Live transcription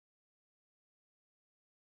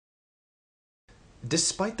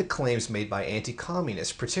Despite the claims made by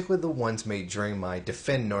anti-communists, particularly the ones made during my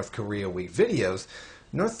Defend North Korea Week videos,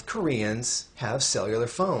 North Koreans have cellular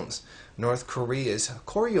phones. North Korea's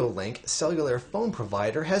Koreolink cellular phone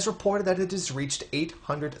provider has reported that it has reached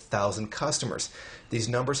 800,000 customers. These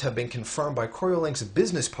numbers have been confirmed by Koreolink's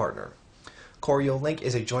business partner. Koreolink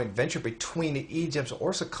is a joint venture between Egypt's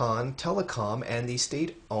Orascom Telecom and the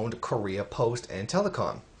state-owned Korea Post and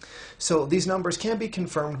Telecom. So these numbers can be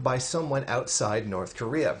confirmed by someone outside North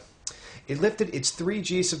Korea. It lifted its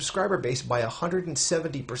 3G subscriber base by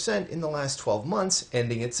 170% in the last 12 months,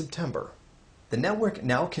 ending in September. The network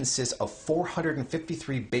now consists of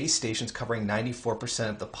 453 base stations covering 94%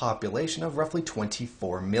 of the population of roughly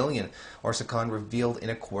 24 million, Orascom revealed in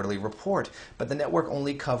a quarterly report, but the network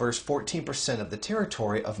only covers 14% of the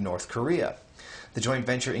territory of North Korea. The joint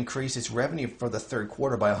venture increased its revenue for the third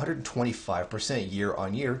quarter by 125%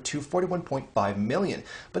 year-on-year to 41.5 million,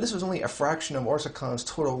 but this was only a fraction of Orascom's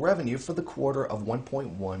total revenue for the quarter of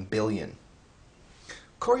 1.1 billion.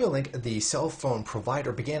 Koreolink, the cell phone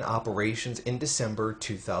provider, began operations in December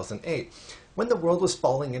 2008, when the world was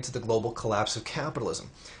falling into the global collapse of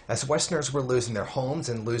capitalism. As Westerners were losing their homes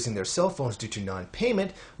and losing their cell phones due to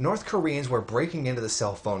non-payment, North Koreans were breaking into the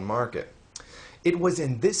cell phone market. It was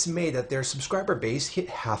in this May that their subscriber base hit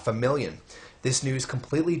 500,000. This news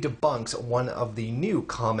completely debunks one of the new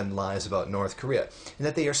common lies about North Korea, in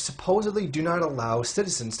that they supposedly do not allow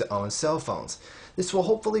citizens to own cell phones. This will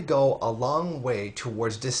hopefully go a long way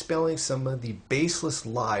towards dispelling some of the baseless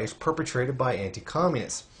lies perpetrated by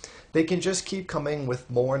anti-communists. They can just keep coming with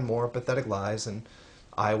more and more pathetic lies, and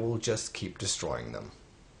I will just keep destroying them.